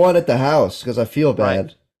 leave one at the house because I feel right?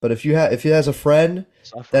 bad. But if you has a friend,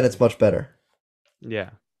 then it's Suffering. much better.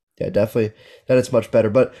 Yeah. Yeah, definitely. Then it's much better.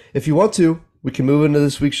 But if you want to, we can move into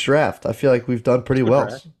this week's draft. I feel like we've done Let's pretty go well.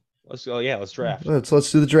 draft. Let's go. Yeah, let's draft.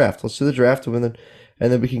 Let's do the draft. Let's do the draft, and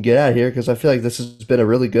then we can get out of here because I feel like this has been a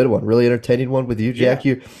really good one, really entertaining one with you, Yeah. Jack.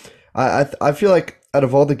 I feel like out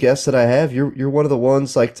of all the guests that I have, you're one of the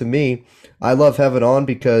ones like to me. I love having on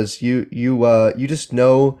because you just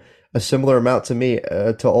know a similar amount to me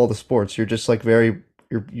to all the sports. You're just like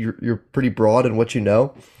you're pretty broad in what you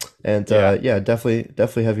know, and Yeah. yeah,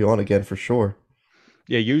 definitely have you on again for sure.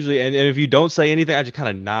 Yeah. Usually, and if you don't say anything, I just kind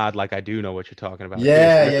of nod like I do know what you're talking about too.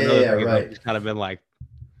 So Yeah, that's yeah, yeah, another yeah, thing is I've right. just kind of been like,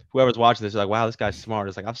 whoever's watching this is like, wow, this guy's smart.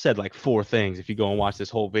 It's like I've said like 4 things if you go and watch this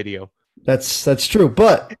whole video. That's true,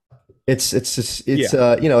 but it's just Yeah.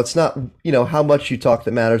 it's not how much you talk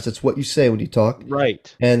that matters. It's what you say when you talk,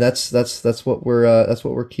 Right. and that's what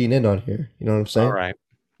we're keen in on here. You know what I'm All saying? right.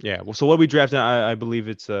 Yeah. Well, so what are we drafting? I believe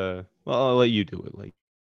it's well, I'll let you do it. Like,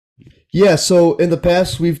 Yeah. So in the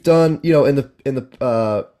past, we've done in the in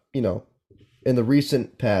the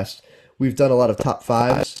recent past, we've done a lot of top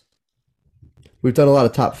fives. We've done a lot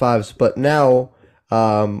of top fives, but now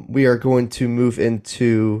we are going to move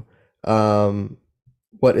into um,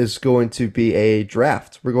 what is going to be a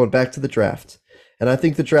draft. We're going back to the draft. And I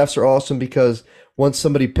think the drafts are awesome because once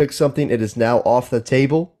somebody picks something, it is now off the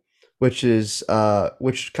table, which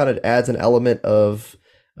kind of adds an element of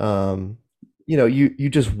you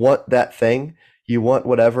just want that thing. You want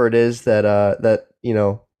whatever it is that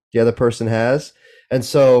the other person has. And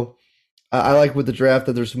so I like with the draft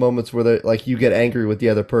that there's moments where like you get angry with the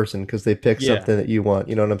other person because they pick yeah. something that you want.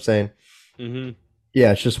 You know what I'm saying? Mm-hmm.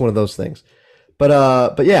 Yeah, it's just one of those things.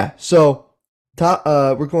 But yeah, so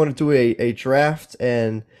we're going to do a draft,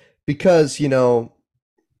 and because there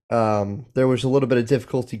was a little bit of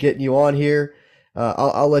difficulty getting you on here,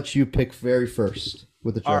 I'll let you pick very first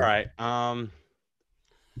with the All draft. right.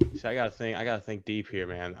 So I gotta think deep here,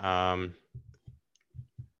 man.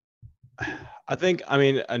 I think, I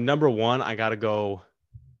mean, number one, I gotta go.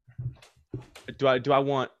 Do I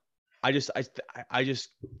want? I just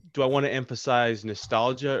do I want to emphasize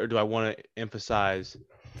nostalgia or do I want to emphasize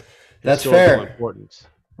That's historical fair, importance?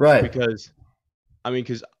 right? Because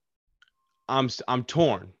because I'm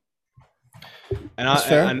torn, and That's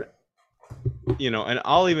fair. and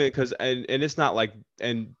I'll even because and it's not like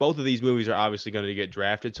and both of these movies are obviously going to get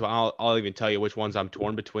drafted, so I'll even tell you which ones I'm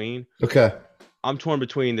torn between. Okay. I'm torn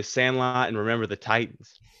between The Sandlot and Remember the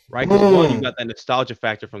Titans, right? Because one, you Mm, got that nostalgia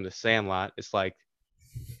factor from The Sandlot. It's like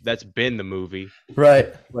that's been the movie,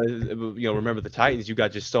 right. but Remember the Titans. You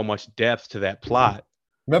got just so much depth to that plot.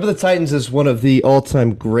 Remember the Titans is one of the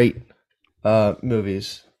all-time great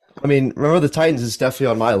movies. I mean, Remember the Titans is definitely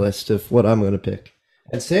on my list of what I'm going to pick.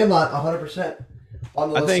 And Sandlot, 100%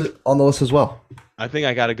 I think on the list as well. I think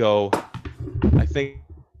I gotta go. I think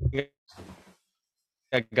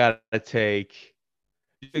I gotta take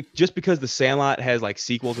just because the Sandlot has like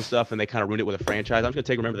sequels and stuff, and they kind of ruined it with a franchise. I'm just gonna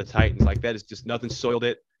take Remember the Titans. Like that is just nothing soiled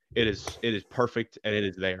it. It is perfect and it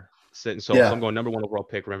is there. So Yeah. I'm going number one overall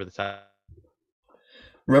pick. Remember the Titans.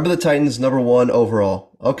 Remember the Titans number one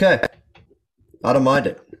overall. Okay, I don't mind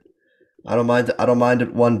it. I don't mind. I don't mind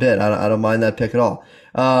it one bit. I don't mind that pick at all.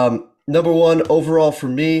 Number one overall for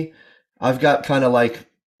me, I've got kind of like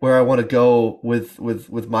where I want to go with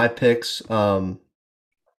my picks.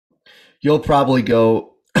 You'll probably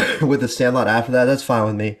go with the Sandlot after that. That's fine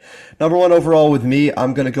with me. Number one overall with me,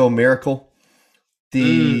 I'm gonna go Miracle,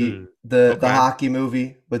 the Mm, the okay. hockey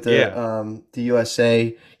movie with Yeah. the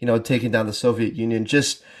USA, taking down the Soviet Union.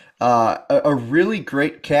 Just a really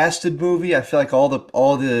great casted movie. I feel like all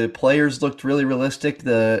the players looked really realistic.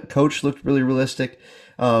 The coach looked really realistic.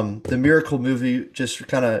 The Miracle movie just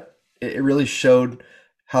kind of it really showed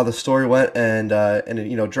how the story went and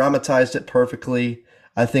it, dramatized it perfectly.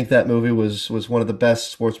 I think that movie was one of the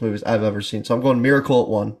best sports movies I've ever seen. So I'm going Miracle at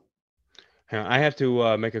one. Hang on, I have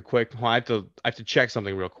to make a quick. Well, I have to check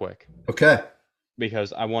something real quick Okay.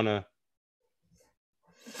 because I want to.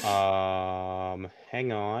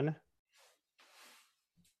 Hang on.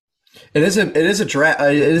 It is a draft.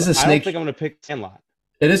 It is a I don't think snake. I'm gonna pick Sandlot.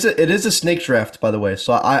 It is a snake draft, by the way.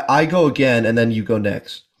 So I go again, and then you go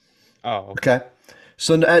next. Oh, okay. Okay.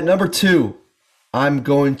 So at number two, I'm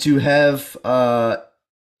going to have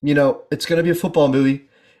it's gonna be a football movie.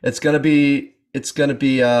 It's gonna be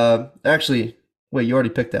actually wait, you already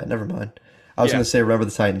picked that. Never mind. I was Yeah. gonna say Remember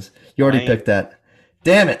the Titans. You already Lame. picked that.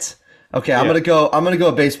 Damn it. Okay, I'm Yeah. gonna go. I'm gonna go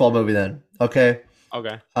a baseball movie then. Okay.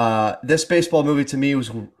 Okay. This baseball movie to me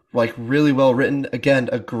was like really well written. Again,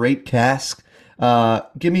 a great cast.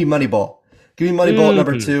 Give me Moneyball. Give me Moneyball at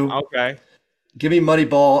number two. Okay. Give me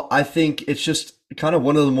Moneyball. I think it's just kind of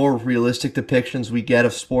one of the more realistic depictions we get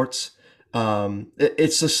of sports.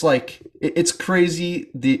 It's just like it's crazy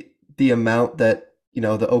the amount that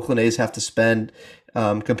the Oakland A's have to spend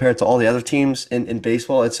compared to all the other teams in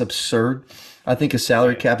baseball. It's absurd. I think a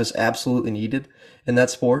salary Yeah. cap is absolutely needed in that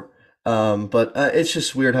sport. But it's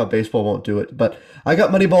just weird how baseball won't do it. But I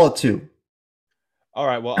got Moneyball at two. All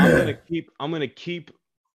right. Well, I'm gonna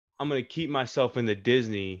keep myself in the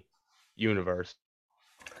Disney universe.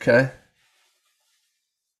 Okay.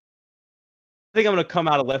 I think I'm gonna come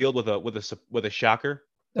out of left field with a shocker.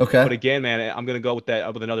 But Okay. again, man, I'm gonna go with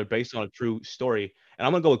that with another based on a true story, and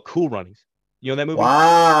I'm gonna go with Cool Runnings. You know that movie?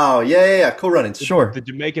 Wow. Yeah, yeah, yeah. Cool runnings. The Sure.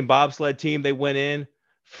 Jamaican bobsled team, they went in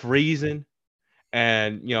freezing,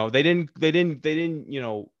 and they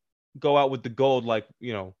didn't go out with the gold like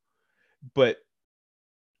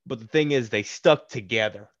but the thing is they stuck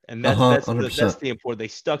together, and that's Uh-huh. that's the that's 100%. the important. They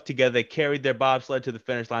stuck together. They carried their bobsled to the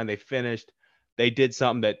finish line. They finished. They did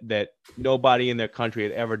something that nobody in their country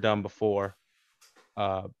had ever done before.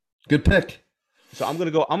 Uh, Good pick. so I'm gonna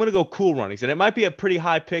go Cool Runnings, and it might be a pretty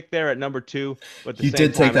high pick there at number two, but at the You same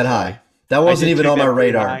did take time, that it's like high. That I wasn't did even take on my that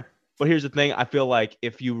pretty high. radar. But here's the thing: I feel like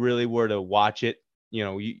if you really were to watch it,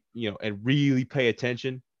 and really pay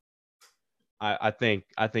attention, I think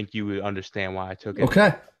you would understand why I took it.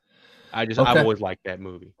 Okay. I've Okay. always liked that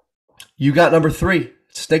movie. You got number three.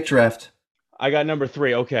 Snake draft. I got number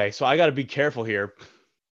three. Okay, so I got to be careful here.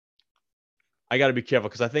 I got to be careful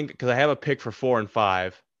because I have a pick for 4 and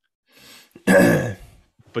 5. Okay.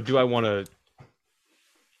 But do I want to?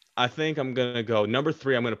 I think I'm gonna go number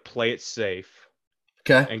three. I'm gonna play it safe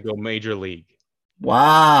and go Major League.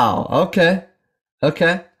 Wow. Okay.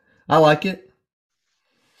 Okay. I like it.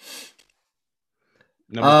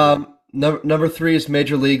 Number three. Number three is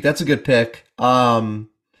Major League. That's a good pick.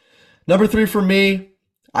 Number three for me,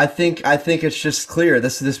 I think it's just clear.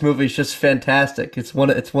 This movie is just fantastic. It's one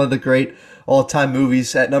of the great all time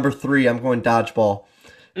movies. At number three, I'm going Dodgeball.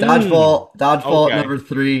 Mm, Dodgeball at okay. number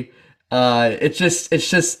three. It's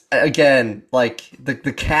just again like the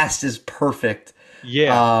cast is perfect.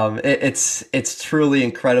 Yeah. It's truly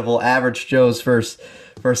incredible. Average Joe's versus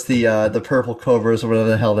the Purple Cobras or whatever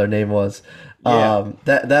the hell their name was. Yeah.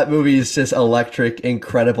 That movie is just electric,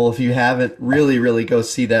 incredible. If you haven't, really go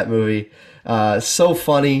see that movie. So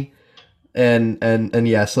funny and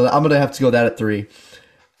yeah. So I'm gonna have to go that at three.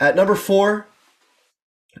 At number four,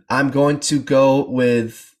 I'm going to go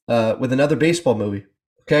with another baseball movie.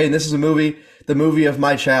 Okay, and this is the movie of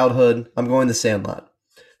my childhood. I'm going The Sandlot.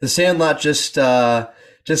 The Sandlot just kind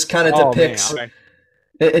of Oh man. depicts Okay.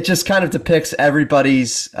 it just kind of depicts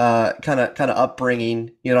everybody's kind of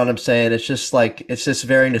upbringing. You know what I'm saying? It's just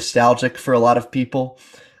very nostalgic for a lot of people.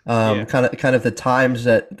 Yeah. Kind of the times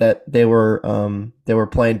that they were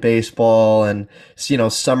playing baseball and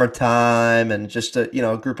summertime and just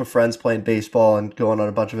a group of friends playing baseball and going on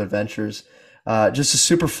a bunch of adventures. Just a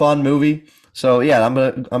super fun movie. So yeah, I'm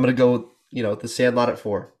gonna go The Sandlot at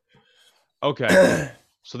four. Okay.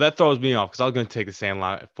 So that throws me off because I was gonna take the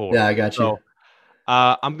Sandlot at Yeah, 4. I got you. So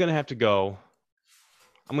I'm gonna have to go.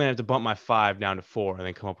 I'm gonna have to bump my 5 down to 4 and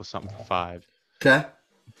then come up with something for 5. Okay.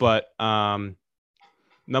 But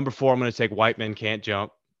number 4, I'm gonna take White Men Can't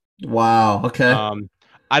Jump. Wow. Okay.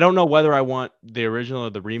 I don't know whether I want the original or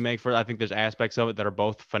the remake for it. I think there's aspects of it that are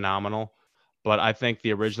both phenomenal, but I think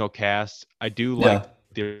the original cast. I do like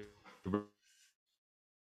Yeah. the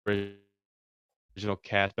original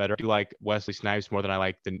cast better. I do like Wesley Snipes more than I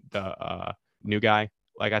like the new guy.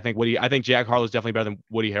 Like I think Jack Harlow's definitely better than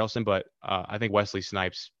Woody Harrelson, but I think Wesley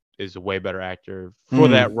Snipes is a way better actor for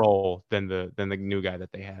that role than the new guy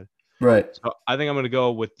that they had. Right. So I think I'm gonna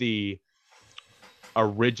go with the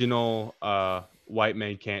original White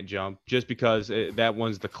Men Can't Jump, just because that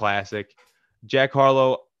one's the classic. Jack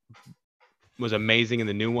Harlow was amazing in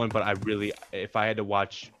the new one, but if I had to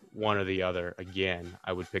watch one or the other again,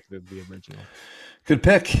 I would pick the original. Good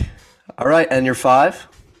pick. All right, and your 5?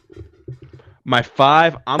 My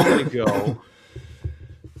 5, I'm gonna go,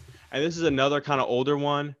 and this is another kind of older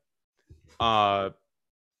one, but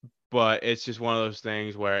it's just one of those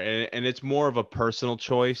things where, and it's more of a personal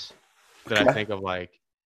choice than I think of like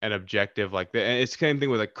an objective. Like it's the same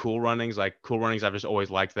thing with like Cool Runnings. Like Cool Runnings, I've just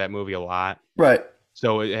always liked that movie a lot. Right.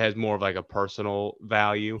 So it has more of like a personal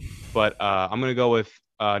value. But I'm gonna go with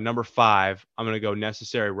number 5. I'm gonna go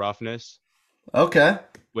Necessary Roughness. Okay.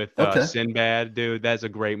 With Sinbad, dude. That's a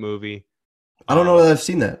great movie. I don't know that I've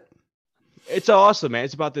seen that. It's awesome, man.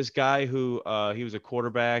 It's about this guy who he was a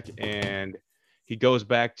quarterback, and he goes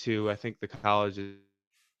back to, I think, the college in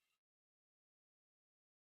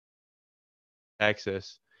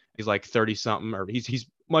Texas. He's like 30 something, or he's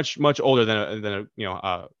much older than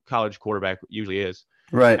a college quarterback usually is.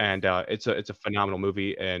 Right. And it's a phenomenal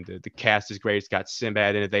movie, and the cast is great. It's got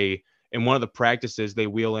Sinbad in it. In one of the practices, they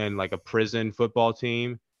wheel in like a prison football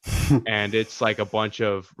team, and it's like a bunch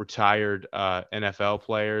of retired NFL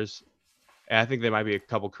players. And I think there might be a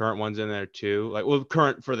couple current ones in there too. Like, well,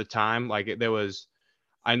 current for the time. Like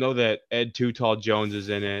I know that Ed Too Tall Jones is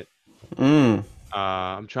in it.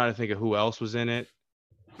 I'm trying to think of who else was in it.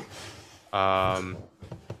 None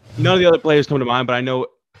of the other players come to mind, but I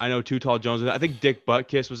know Too Tall Jones. I think Dick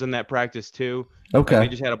Butkus was in that practice too. Okay. They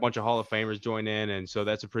just had a bunch of Hall of Famers join in, and so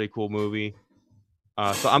that's a pretty cool movie.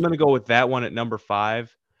 So I'm gonna go with that one at number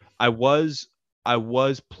 5. I was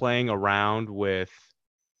playing around with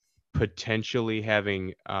potentially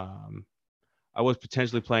having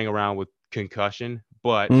Concussion,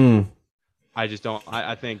 but I just don't.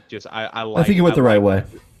 I think you went the right way.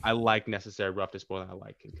 I like Necessary Roughness more than I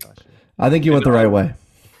like Concussion. I think you went the right way.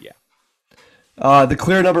 Yeah. The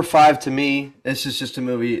clear number 5 to me, this is just a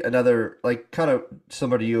movie, another like kind of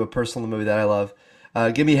similar to you, a personal movie that I love.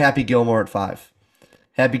 Give me Happy Gilmore at 5.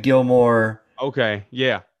 Happy Gilmore. Okay.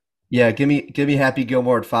 Yeah. Yeah. Give me Happy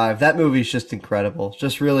Gilmore at 5. That movie is just incredible.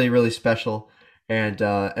 Just really, really special. And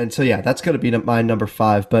so yeah, that's gonna be my number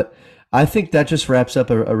 5. But I think that just wraps up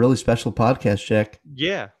a really special podcast, Jack.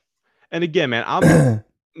 Yeah. And again, man, I'm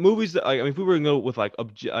movies that if we were gonna go with I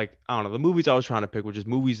don't know, the movies I was trying to pick were just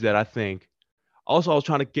movies that I think. Also, I was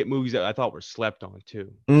trying to get movies that I thought were slept on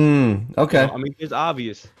too. Okay. It's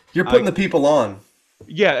obvious. You're putting the people on.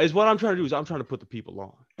 Yeah, is what I'm trying to do. Is I'm trying to put the people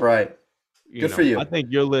on. Right. Good for you. I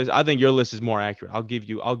think your list is more accurate. I'll give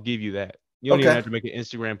you that. You don't even have to make an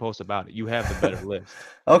Instagram post about it. You have the better list.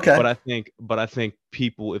 Okay. But I think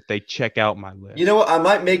people, if they check out my list. You know what? I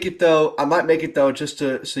might make it though, just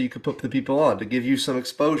so you could put the people on, to give you some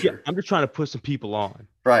exposure. Yeah, I'm just trying to put some people on.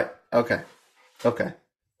 Right. Okay.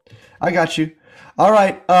 I got you. All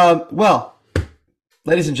right. Well,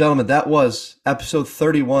 ladies and gentlemen, that was episode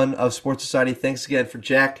 31 of Sports Society. Thanks again for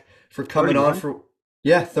Jack for coming 31? On for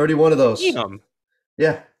 31 of those.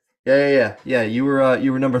 Yeah. You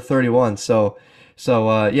were number 31. So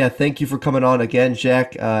thank you for coming on again,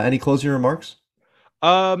 Jack. Any closing remarks?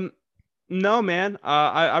 No, man.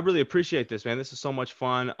 I really appreciate this, man. This is so much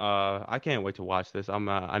fun. I can't wait to watch this. I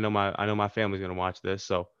know my family's gonna watch this,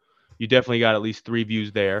 so you definitely got at least 3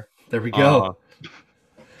 views there. There we go.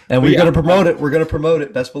 And we're gonna promote it. We're gonna promote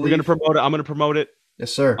it. Best believe. We're gonna promote it. I'm gonna promote it.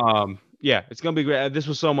 Yes, sir. Yeah, it's gonna be great. This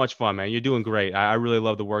was so much fun, man. You're doing great. I really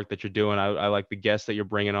love the work that you're doing. I like the guests that you're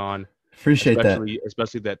bringing on. Appreciate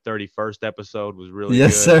especially that 31st episode was really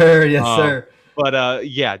good. Sir. Yes, sir. But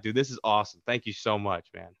yeah, dude, this is awesome. Thank you so much,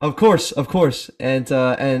 man. Of course, and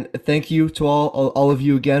thank you to all of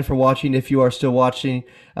you again for watching. If you are still watching,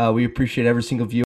 we appreciate every single view.